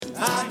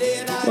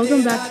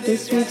Welcome back to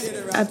this week's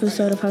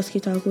episode of Husky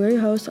Talk. We're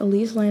your hosts,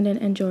 Elise, Landon,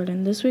 and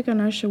Jordan. This week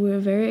on our show, we have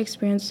a very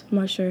experienced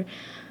musher.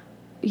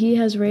 He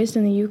has raced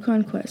in the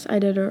Yukon Quest,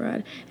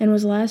 Iditarod, and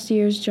was last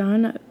year's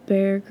John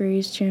Bear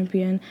Grease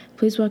champion.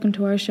 Please welcome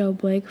to our show,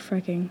 Blake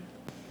Frecking.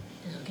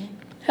 Okay.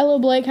 Hello,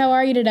 Blake. How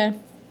are you today?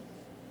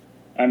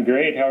 I'm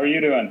great. How are you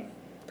doing?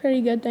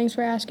 Pretty good. Thanks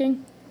for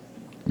asking.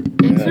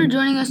 Thanks for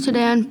joining us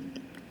today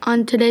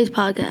on today's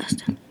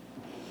podcast.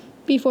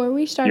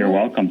 You're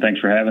welcome. Thanks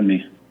for having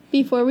me.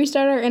 Before we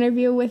start our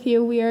interview with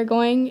you, we are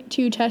going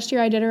to test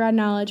your Iditarod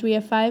knowledge. We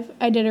have 5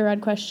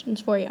 Iditarod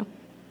questions for you.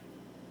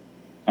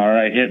 All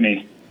right, hit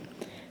me.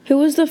 Who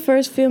was the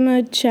first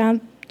female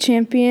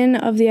champion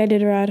of the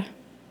Iditarod?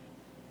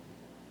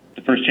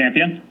 The first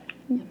champion?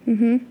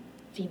 Mm-hmm.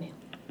 Female.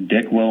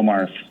 Dick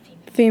Wilmarth.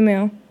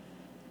 Female.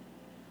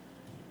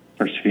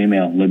 First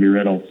female, Libby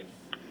Riddles.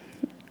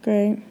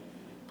 Great.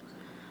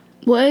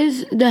 What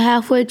is the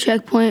halfway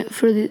checkpoint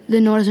for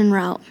the northern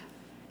route?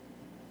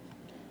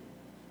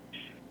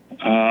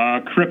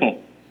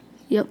 Cripple.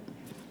 Yep.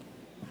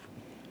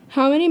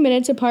 How many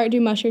minutes apart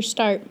do mushers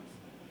start?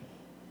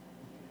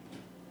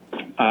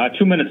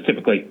 2 minutes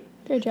typically.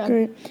 Good job.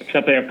 Great.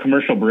 Except they have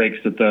commercial breaks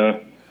at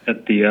the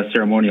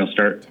ceremonial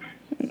start.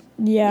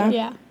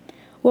 Yeah.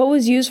 What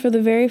was used for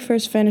the very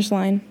first finish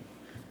line?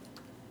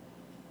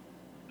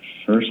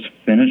 First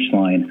finish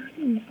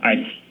line.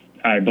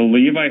 I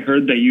believe I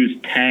heard they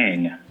used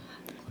Tang.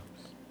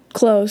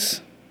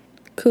 Close.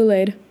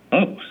 Kool-Aid.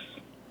 Close.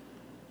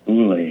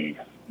 Kool-Aid.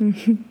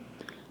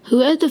 Who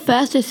has the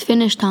fastest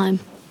finish time?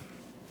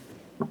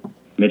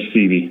 Mitch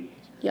Seavey.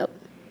 Yep.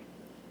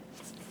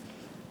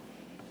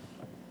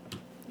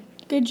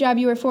 Good job.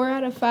 You were 4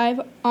 out of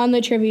 5 on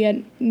the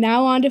trivia.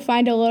 Now on to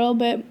find a little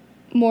bit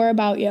more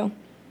about you.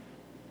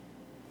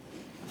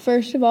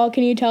 First of all,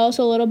 can you tell us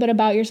a little bit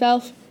about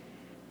yourself?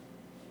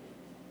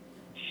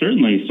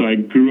 Certainly. So I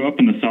grew up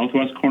in the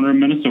southwest corner of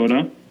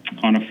Minnesota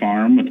on a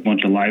farm with a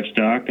bunch of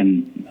livestock,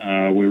 and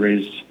we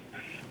raised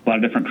a lot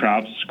of different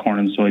crops, corn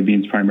and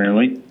soybeans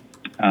primarily.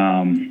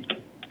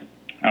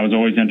 I was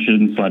always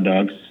interested in sled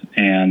dogs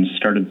and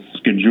started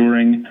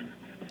skiduring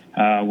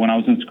when I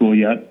was in school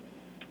yet,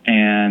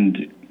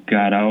 and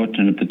got out.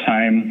 And at the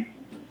time,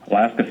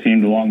 Alaska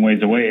seemed a long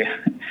ways away,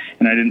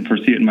 and I didn't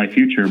foresee it in my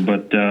future.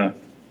 But I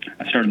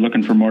started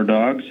looking for more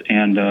dogs,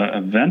 and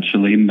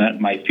eventually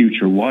met my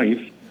future wife.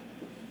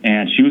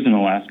 And she was in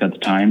Alaska at the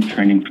time,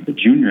 training for the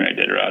junior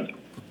Iditarod.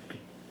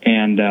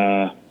 And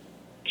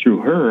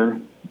through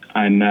her,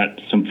 I met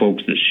some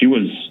folks that she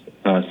was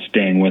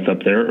staying with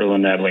up there, Earl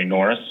and Natalie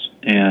Norris.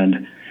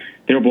 And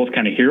they were both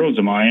kind of heroes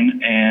of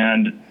mine.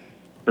 And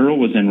Earl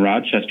was in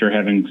Rochester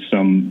having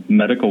some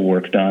medical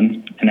work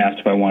done and asked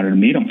if I wanted to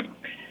meet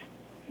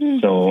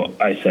him. So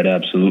I said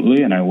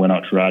absolutely, and I went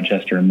out to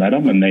Rochester and met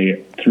him, and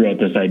they threw out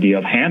this idea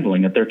of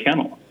handling at their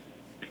kennel.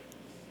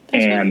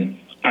 And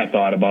I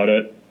thought about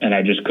it, and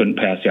I just couldn't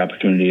pass the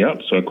opportunity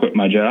up. So I quit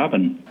my job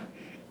and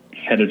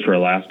headed for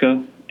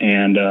Alaska.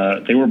 And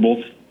they were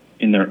both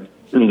in their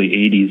early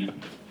 80s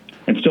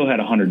and still had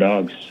 100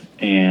 dogs.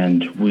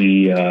 And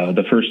we,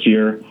 the first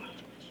year,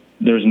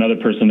 there was another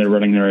person there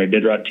running their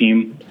Iditarod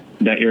team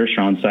that year,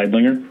 Sean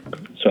Seidlinger.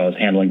 So I was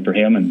handling for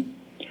him and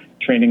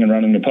training and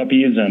running the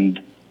puppies.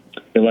 And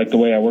they liked the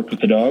way I worked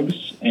with the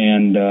dogs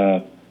and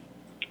asked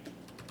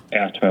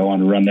if I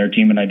wanted to run their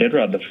team in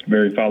Iditarod the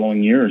very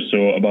following year.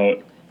 So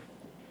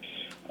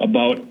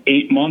about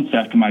 8 months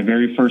after my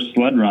very first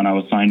sled run, I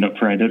was signed up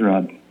for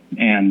Iditarod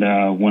and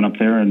went up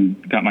there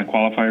and got my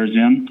qualifiers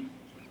in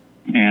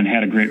and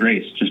had a great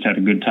race. Just had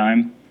a good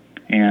time,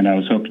 and I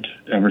was hooked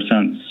ever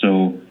since.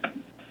 So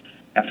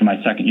after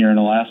my second year in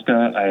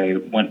Alaska, I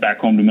went back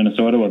home to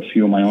Minnesota with a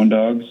few of my own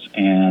dogs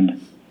and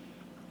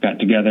got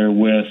together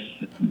with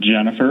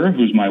Jennifer,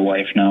 who's my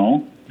wife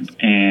now,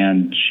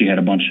 and she had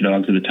a bunch of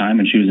dogs at the time,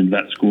 and she was in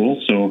vet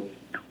school. So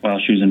while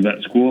she was in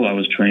vet school, I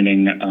was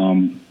training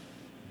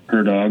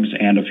her dogs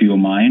and a few of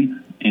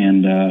mine,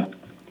 and I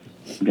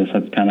guess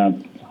that's kind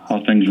of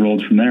how things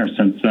rolled from there.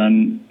 Since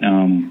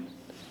then,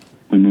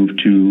 we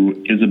moved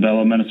to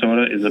Isabella,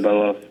 Minnesota,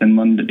 Isabella,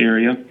 Finland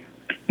area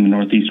in the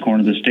northeast corner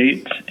of the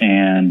state,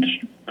 and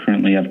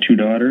currently have 2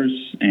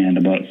 daughters and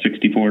about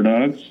 64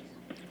 dogs,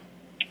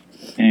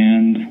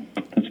 and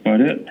that's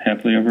about it.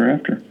 Happily ever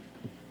after.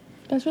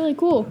 That's really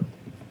cool.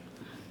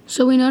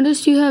 So we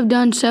noticed you have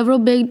done several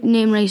big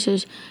name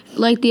races,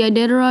 like the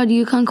Iditarod,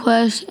 Yukon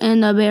Quest,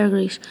 and the Bear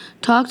Grease.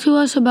 Talk to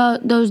us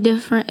about those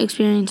different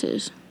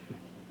experiences.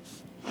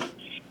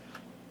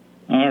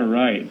 All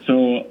right.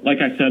 So,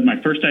 like I said,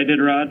 my first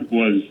Iditarod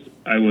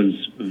I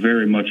was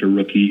very much a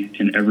rookie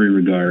in every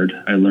regard.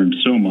 I learned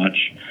so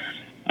much.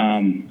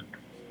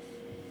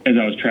 As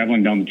I was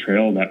traveling down the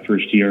trail that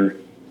first year,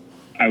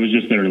 I was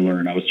just there to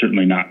learn. I was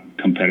certainly not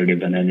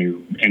competitive in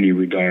any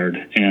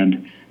regard.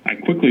 And I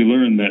quickly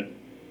learned that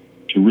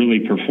to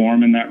really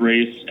perform in that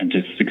race and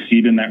to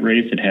succeed in that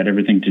race, it had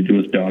everything to do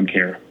with dog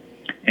care.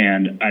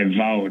 And I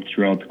vowed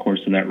throughout the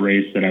course of that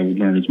race that I would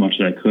learn as much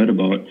as I could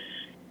about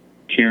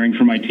caring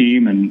for my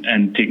team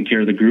and taking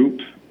care of the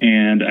group.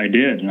 And I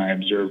did. And I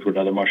observed what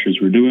other mushers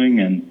were doing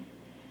and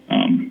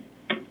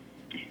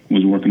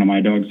Was working on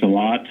my dogs a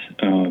lot.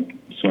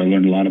 So I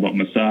learned a lot about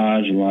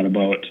massage, a lot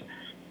about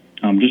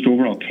just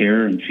overall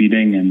care and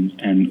feeding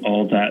and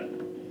all that,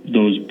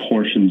 those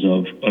portions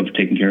of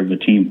taking care of the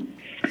team.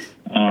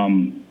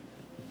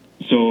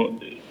 So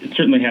it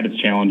certainly had its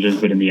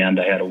challenges, but in the end,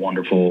 I had a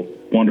wonderful,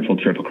 wonderful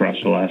trip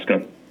across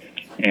Alaska.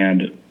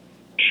 And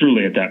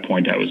truly at that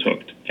point, I was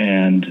hooked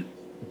and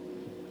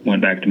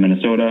went back to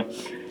Minnesota.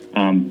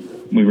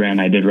 We ran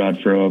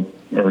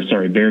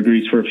Iditarod Bear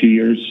Grease for a few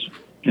years,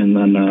 and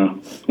then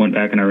went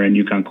back and I ran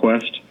Yukon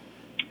Quest.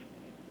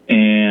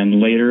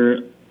 And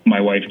later, my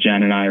wife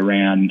Jen and I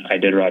ran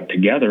Iditarod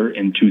together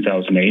in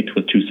 2008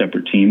 with two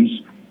separate teams,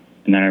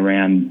 and then I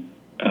ran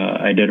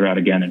Iditarod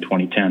again in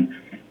 2010.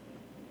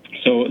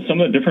 So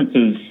some of the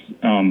differences,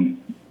 the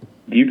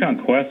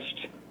Yukon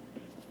Quest,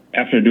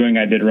 after doing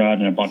Iditarod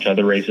and a bunch of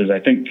other races, I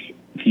think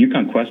the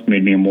Yukon Quest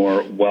made me a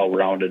more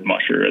well-rounded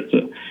musher.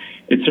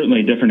 It's certainly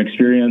a different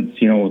experience,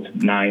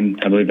 with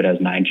I believe it has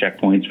 9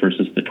 checkpoints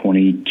versus the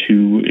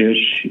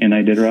 22-ish in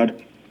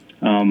Iditarod.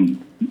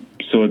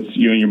 So it's,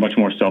 you're much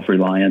more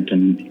self-reliant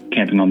and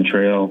camping on the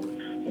trail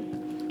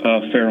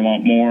a fair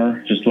amount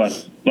more, just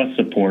less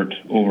support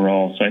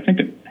overall. So I think,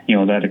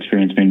 that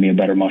experience made me a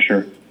better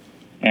musher.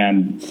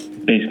 And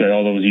basically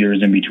all those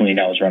years in between,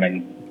 I was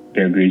running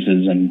Bear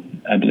Greases,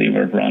 and I believe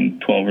I've run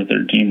 12 or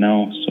 13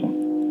 now. So,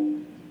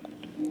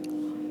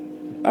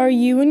 are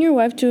you and your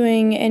wife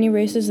doing any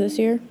races this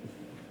year?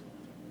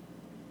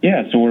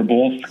 Yeah, so we're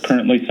both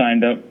currently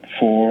signed up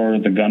for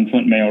the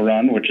Gunflint Mail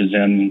Run, which is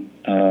in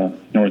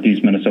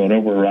northeast Minnesota.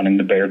 We're running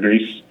the Bear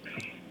Grease,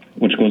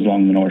 which goes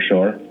along the North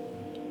Shore.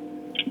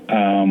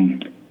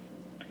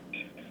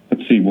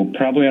 Let's see, we'll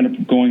probably end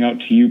up going out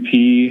to UP,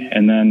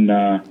 and then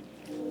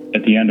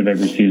at the end of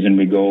every season,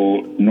 we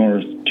go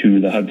north to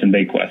the Hudson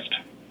Bay Quest.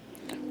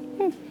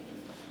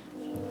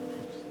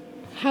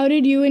 How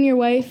did you and your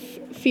wife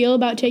feel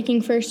about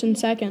taking first and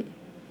second?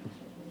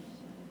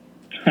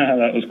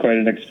 That was quite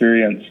an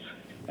experience.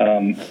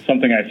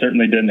 Something I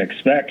certainly didn't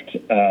expect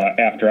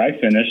after I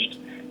finished.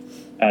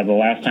 The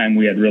last time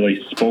we had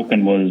really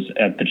spoken was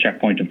at the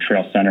checkpoint of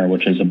Trail Center,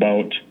 which is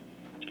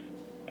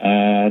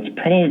it's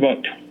probably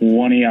about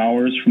 20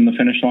 hours from the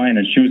finish line,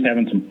 and she was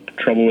having some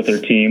trouble with her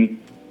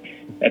team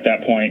at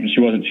that point, and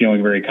she wasn't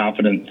feeling very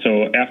confident.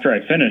 So after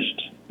I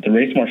finished, the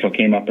race marshal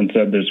came up and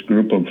said there's a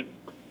group of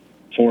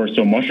 4 or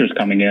so mushers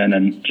coming in,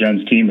 and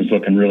Jen's team is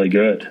looking really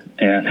good.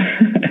 And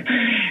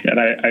and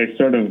I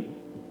sort of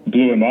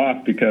blew him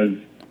off because,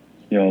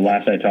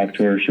 last I talked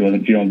to her, she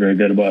wasn't feeling very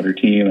good about her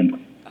team,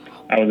 and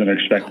I wasn't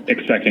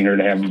expecting her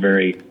to have a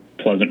very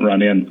pleasant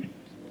run in.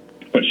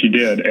 But she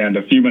did, and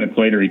a few minutes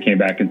later he came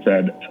back and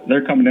said,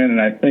 they're coming in, and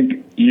I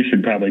think you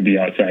should probably be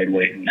outside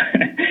waiting.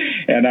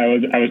 And I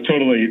was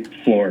totally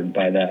floored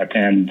by that.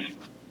 And,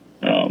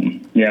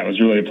 it was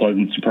really a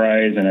pleasant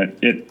surprise, and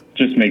it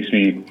just makes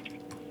me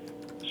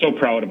so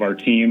proud of our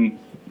team.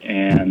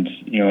 And,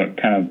 it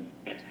kind of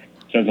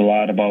says a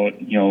lot about,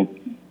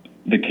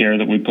 the care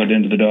that we put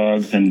into the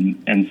dogs,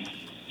 and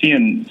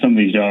seeing some of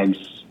these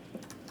dogs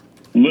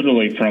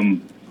literally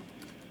from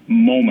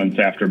moments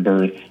after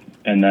birth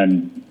and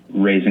then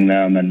raising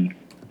them and,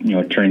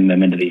 turning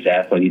them into these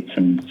athletes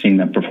and seeing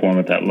them perform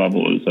at that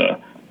level is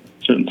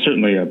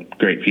certainly a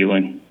great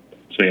feeling.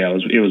 So,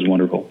 it was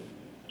wonderful.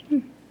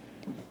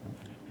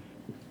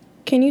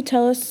 Can you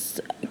tell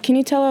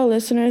our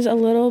listeners a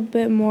little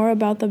bit more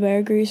about the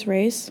Bear Grease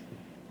race?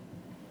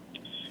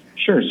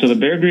 Sure. So the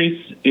Bear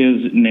Grease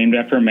is named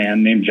after a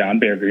man named John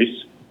Bear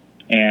Grease,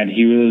 and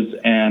he was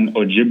an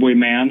Ojibwe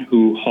man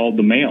who hauled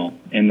the mail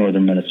in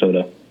northern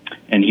Minnesota.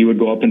 And he would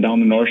go up and down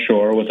the North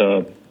Shore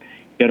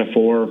he had a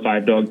 4 or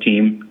 5 dog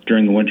team.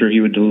 During the winter,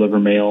 he would deliver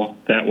mail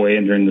that way,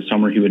 and during the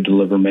summer, he would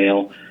deliver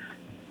mail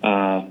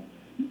via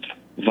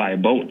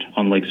boat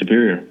on Lake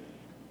Superior.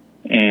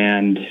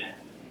 And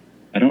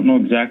I don't know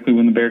exactly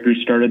when the Bear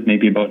Grease started,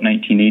 maybe about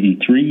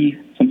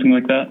 1983, something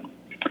like that.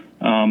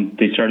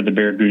 They started the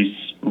Bear Grease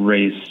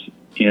race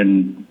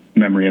in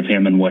memory of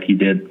him and what he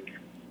did.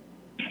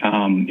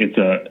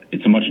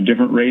 It's a much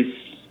different race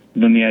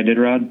than the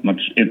Iditarod.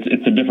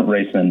 It's a different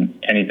race than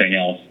anything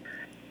else.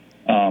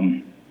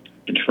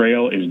 The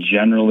trail is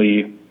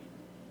generally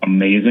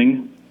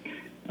amazing.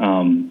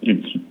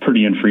 It's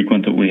pretty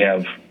infrequent that we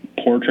have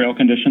poor trail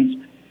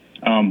conditions,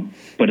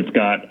 but it's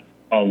got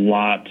a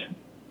lot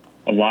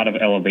of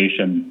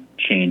elevation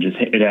changes.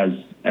 It has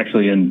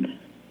actually in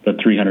the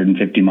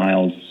 350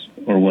 miles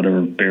or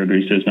whatever Bear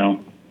Grease is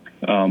now.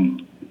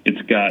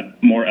 It's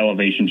got more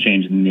elevation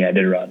change than the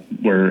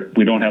Iditarod, where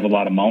we don't have a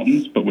lot of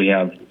mountains, but we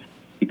have,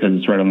 because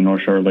it's right on the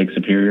North Shore of Lake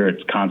Superior,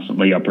 it's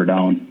constantly up or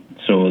down.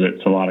 So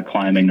it's a lot of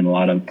climbing and a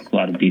lot of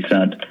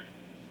descent.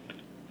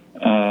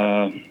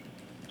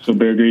 So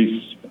Bear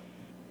Grease,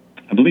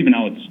 I believe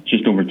now it's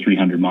just over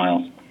 300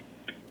 miles,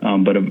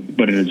 but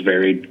it has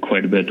varied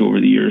quite a bit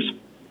over the years.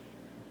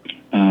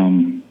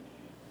 Let's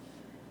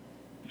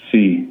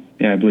see.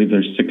 Yeah, I believe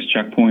there's 6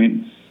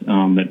 checkpoints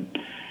that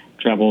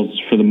travels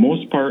for the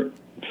most part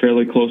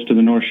fairly close to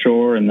the North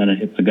Shore, and then it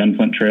hits the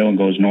Gunflint Trail and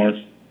goes north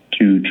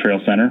to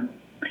Trail Center.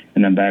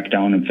 and then back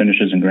down and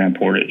finishes in Grand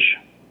Portage,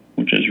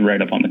 which is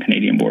right up on the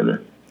Canadian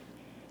border.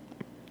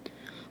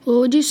 What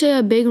would you say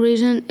a big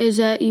reason is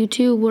that you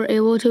two were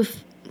able to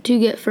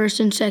get first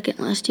and second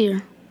last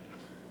year?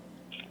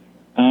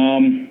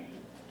 Well,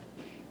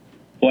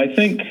 I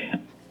think,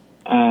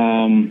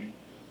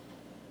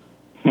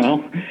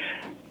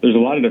 there's a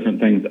lot of different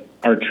things.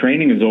 Our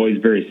training is always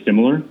very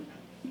similar,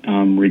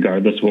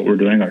 regardless of what we're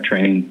doing. Our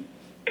training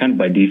kind of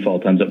by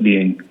default ends up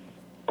being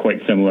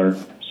quite similar.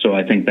 So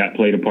I think that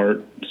played a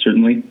part,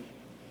 certainly.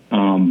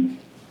 Let's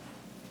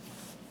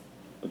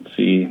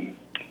see.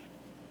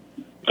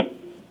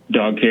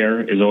 Dog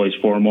care is always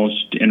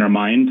foremost in our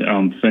mind.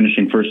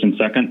 Finishing first and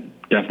second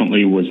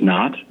definitely was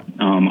not.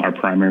 Our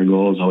primary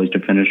goal is always to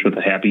finish with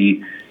a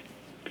happy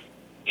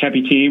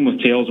team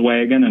with tails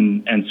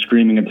wagging and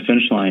screaming at the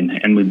finish line.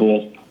 And we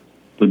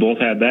both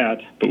had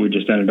that, but we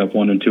just ended up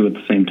 1 and 2 at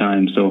the same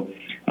time. So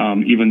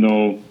even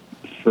though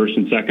first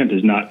and second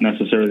is not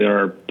necessarily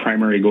our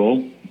primary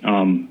goal,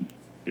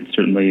 it's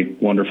certainly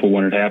wonderful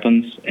when it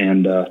happens.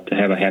 And to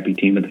have a happy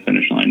team at the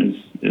finish line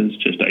is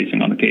just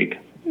icing on the cake.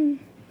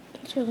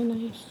 That's really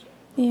nice.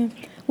 Yeah.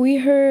 We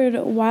heard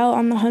while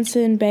on the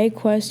Hudson Bay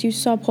quest, you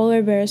saw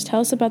polar bears.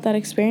 Tell us about that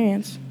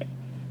experience.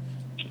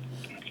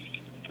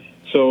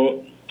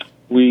 So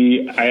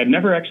I had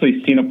never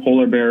actually seen a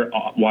polar bear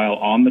while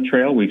on the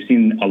trail. We've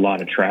seen a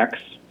lot of tracks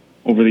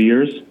over the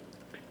years,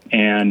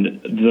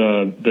 and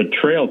the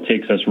trail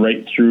takes us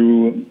right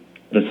through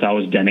the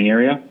Sow's Denning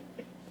area.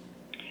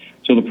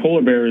 So the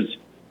polar bears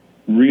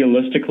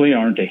realistically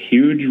aren't a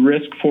huge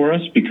risk for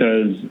us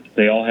because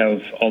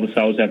all the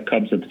sows have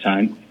cubs at the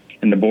time,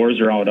 and the boars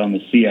are out on the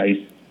sea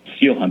ice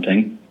seal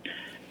hunting,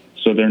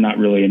 so they're not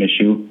really an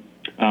issue.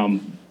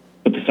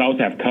 But the sows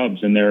have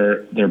cubs, and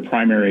their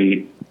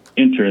primary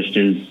interest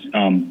is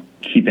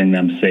keeping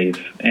them safe,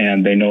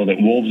 and they know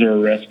that wolves are a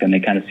risk, and they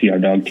kind of see our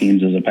dog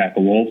teams as a pack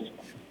of wolves.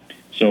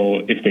 So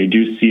if they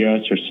do see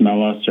us or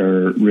smell us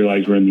or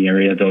realize we're in the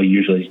area, they'll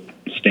usually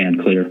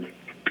stand clear.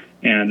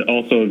 And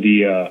also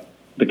the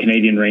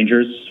Canadian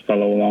Rangers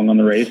follow along on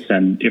the race,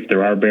 and if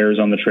there are bears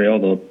on the trail,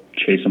 they'll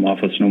chase them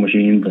off with snow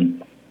machines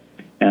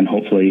and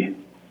hopefully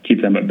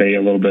keep them at bay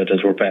a little bit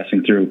as we're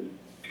passing through.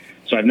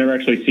 So I've never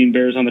actually seen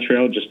bears on the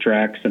trail, just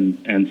tracks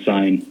and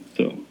sign.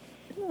 So.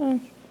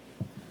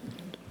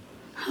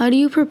 How do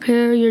you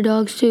prepare your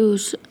dogs to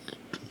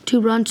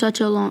run such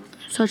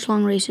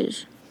long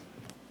races?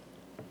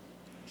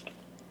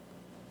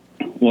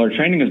 Well, our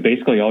training is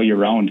basically all year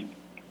round.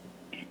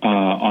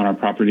 On our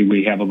property,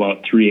 we have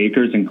about 3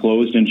 acres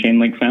enclosed in chain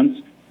link fence.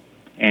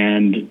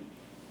 And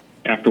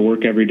after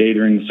work every day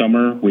during the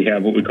summer, we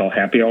have what we call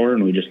happy hour,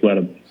 and we just let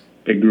a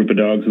big group of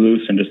dogs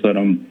loose and just let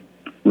them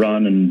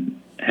run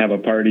and have a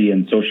party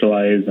and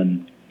socialize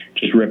and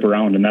just rip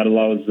around. And that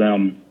allows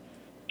them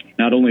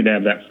not only to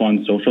have that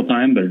fun social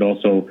time, but it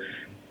also,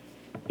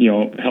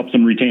 helps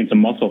them retain some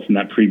muscle from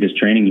that previous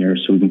training year,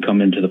 so we can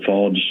come into the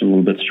fall just a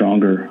little bit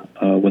stronger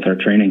with our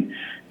training.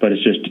 But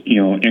it's just,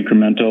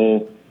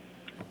 incremental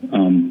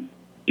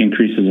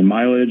increases in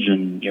mileage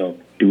and, do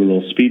a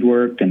little speed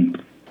work.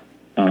 And,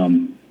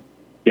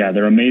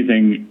 they're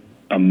amazing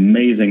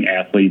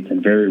athletes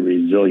and very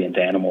resilient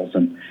animals.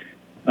 And,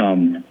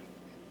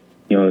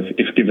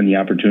 if given the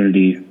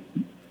opportunity,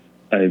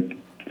 they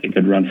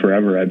could run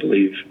forever, I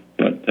believe.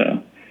 But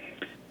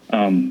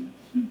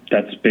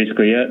that's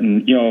basically it.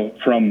 And,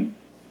 from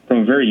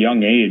a very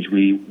young age,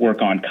 we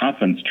work on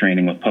confidence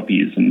training with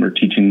puppies, and we're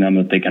teaching them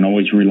that they can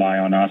always rely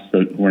on us,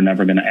 that we're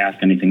never going to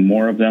ask anything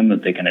more of them,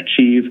 that they can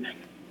achieve.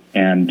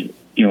 And,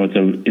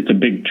 it's a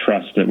big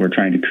trust that we're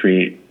trying to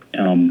create,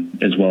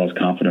 as well as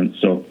confidence.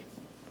 So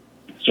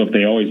if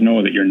they always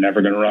know that you're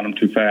never going to run them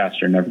too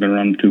fast, you're never going to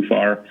run them too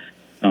far,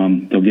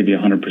 they'll give you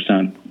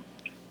 100%.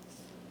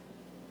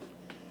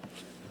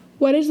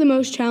 What is the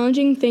most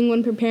challenging thing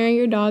when preparing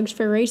your dogs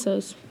for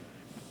races?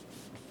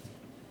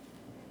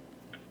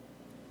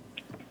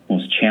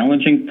 Most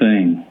challenging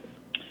thing.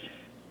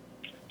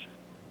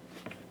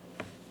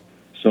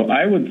 So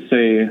I would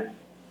say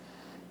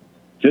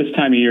this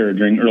time of year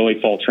during early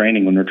fall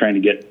training, when we're trying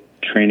to get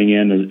training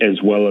in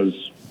as well as,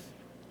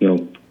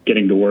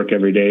 getting to work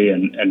every day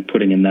and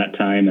putting in that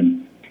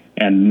time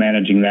and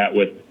managing that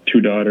with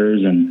 2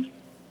 daughters and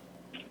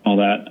all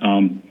that.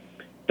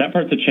 That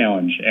part's a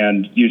challenge.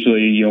 And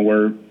usually,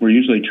 we're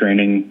usually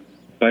training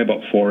by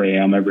about 4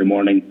 a.m. every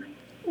morning.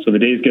 So the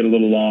days get a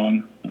little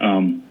long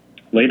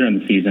later in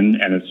the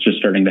season, and it's just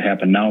starting to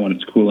happen now when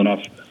it's cool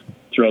enough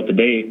throughout the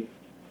day.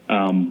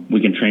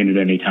 We can train at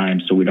any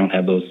time, so we don't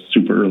have those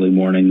super early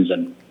mornings,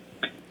 and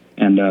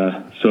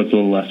so it's a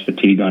little less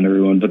fatigue on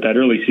everyone. But that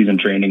early season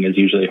training is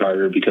usually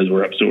harder because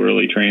we're up so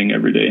early training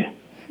every day.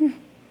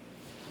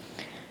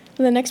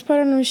 The next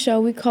part on the show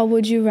we call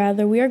Would You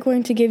Rather. We are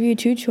going to give you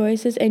 2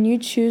 choices, and you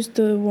choose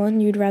the one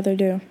you'd rather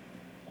do.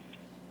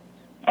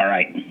 All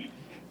right.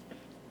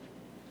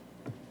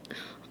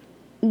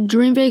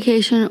 Dream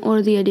vacation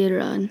or the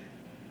Iditarod?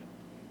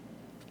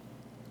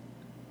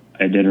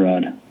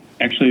 Iditarod.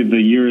 Actually,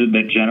 the year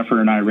that Jennifer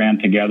and I ran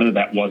together,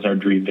 that was our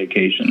dream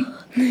vacation.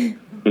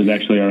 It was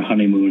actually our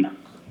honeymoon.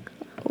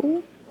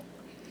 Oh.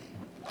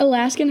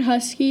 Alaskan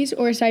Huskies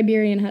or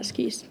Siberian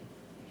Huskies?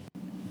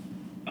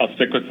 I'll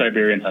stick with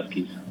Siberian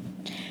Huskies.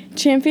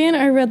 Champion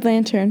or Red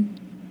Lantern?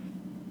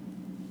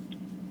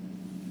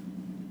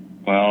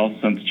 Well,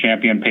 since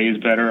Champion pays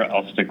better,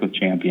 I'll stick with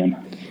Champion.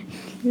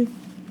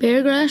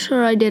 Beargrass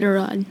or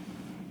Iditarod?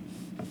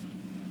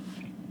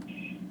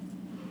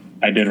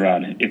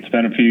 Iditarod. It's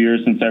been a few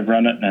years since I've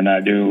run it, and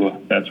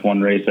that's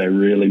one race I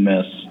really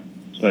miss.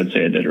 So I'd say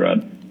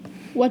Iditarod.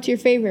 What's your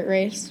favorite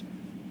race?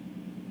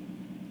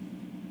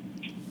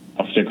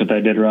 I'll stick with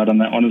Iditarod on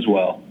that one as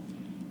well.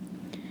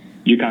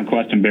 Yukon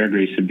Quest and Bear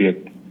Grease would be a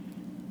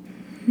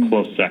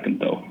close second,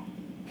 though.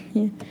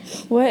 Yeah.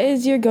 What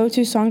is your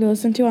go-to song to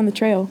listen to on the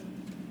trail?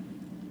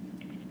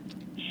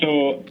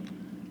 So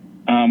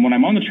when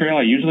I'm on the trail,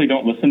 I usually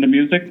don't listen to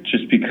music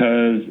just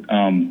because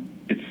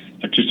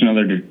it's just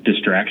another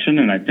distraction,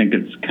 and I think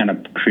it's kind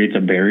of creates a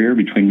barrier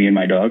between me and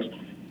my dogs.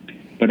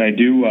 But I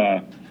do,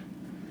 let's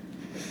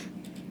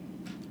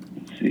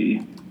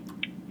see,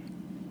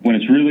 when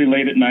it's really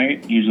late at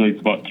night, usually it's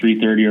about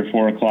 3:30 or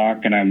 4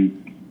 o'clock, and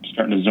I'm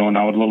starting to zone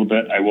out a little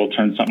bit, I will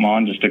turn something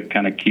on just to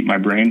kind of keep my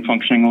brain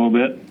functioning a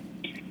little bit.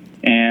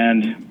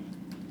 And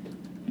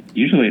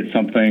usually it's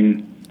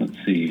something, let's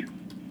see,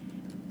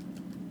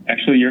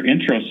 actually your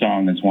intro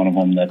song is one of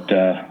them that's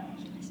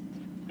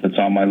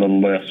on my little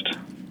list.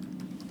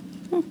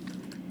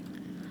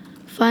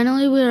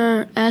 Finally, we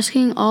are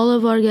asking all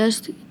of our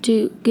guests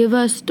to give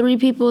us 3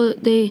 people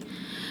they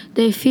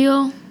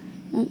feel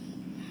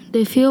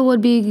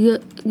would be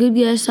good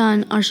guests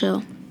on our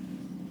show.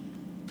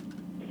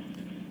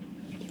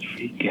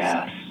 3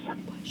 guests.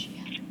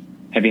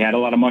 Have you had a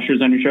lot of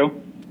mushers on your show?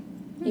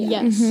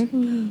 Yes.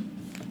 Mm-hmm.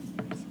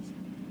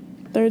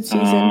 3rd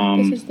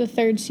season. This is the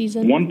 3rd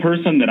season. One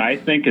person that I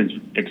think is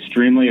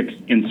extremely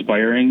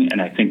inspiring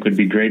and I think would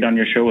be great on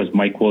your show is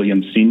Mike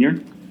Williams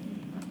Sr.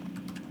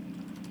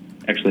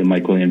 Actually,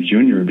 Mike Williams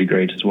Jr. would be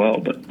great as well.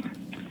 But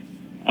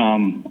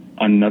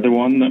another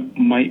one that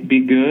might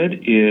be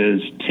good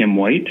is Tim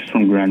White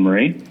from Grand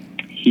Marais.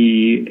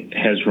 He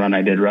has run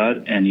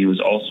Iditarod, and he was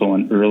also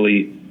an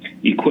early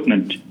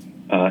equipment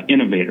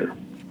innovator.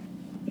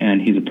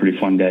 And he's a pretty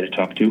fun guy to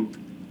talk to.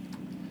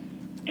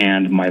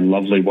 And my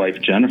lovely wife,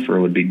 Jennifer,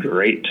 would be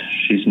great.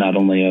 She's not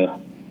only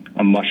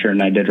a musher and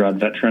Iditarod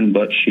veteran,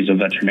 but she's a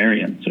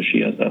veterinarian, so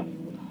she has a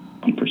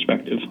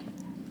perspective.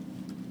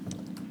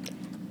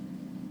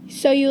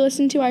 So you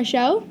listen to our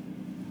show?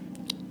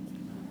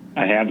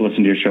 I have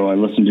listened to your show. I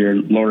listened to your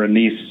Laura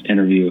Neese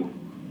interview.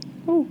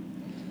 Oh.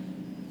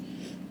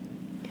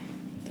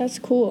 That's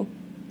cool.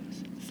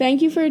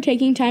 Thank you for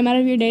taking time out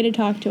of your day to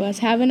talk to us.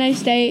 Have a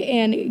nice day,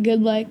 and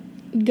good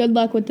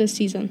luck with this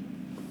season.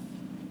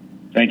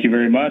 Thank you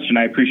very much, and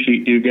I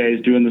appreciate you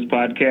guys doing this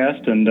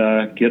podcast and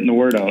getting the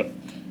word out.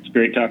 It's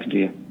great talking to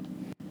you.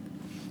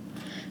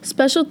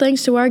 Special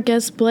thanks to our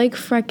guest, Blake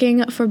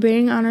Frecking, for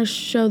being on our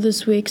show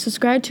this week.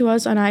 Subscribe to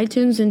us on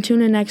iTunes and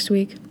tune in next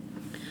week.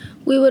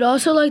 We would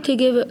also like to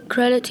give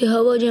credit to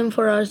Hobo Jim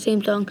for our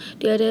theme song,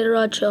 the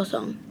Iditarod Trail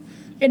Song.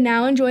 And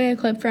now enjoy a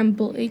clip from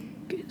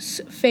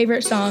Blake's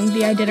favorite song,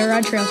 the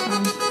Iditarod Trail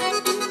Song.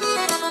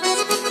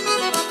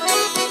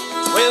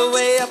 Well,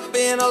 way up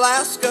in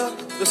Alaska,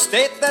 the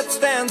state that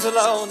stands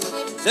alone,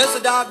 there's a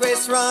dog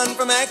race run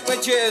from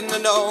Anchorage in the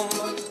Nome.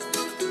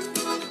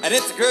 And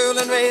it's a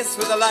grueling race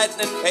with a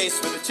lightning pace,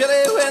 where the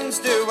chilly winds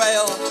do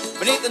wail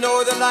beneath the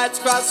northern lights,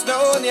 cross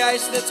snow and the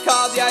ice, and it's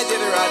called the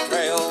Iditarod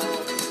Trail.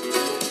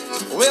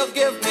 Well,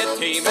 give me a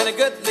team and a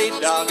good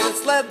lead dog and a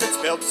sled that's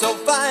built so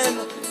fine,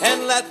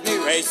 and let me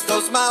race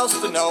those miles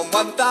to Nome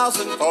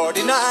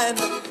 1049.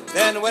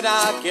 Then when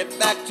I get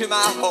back to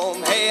my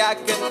home, hey, I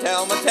can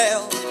tell my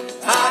tale.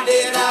 I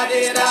did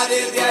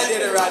the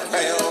Iditarod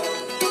Trail.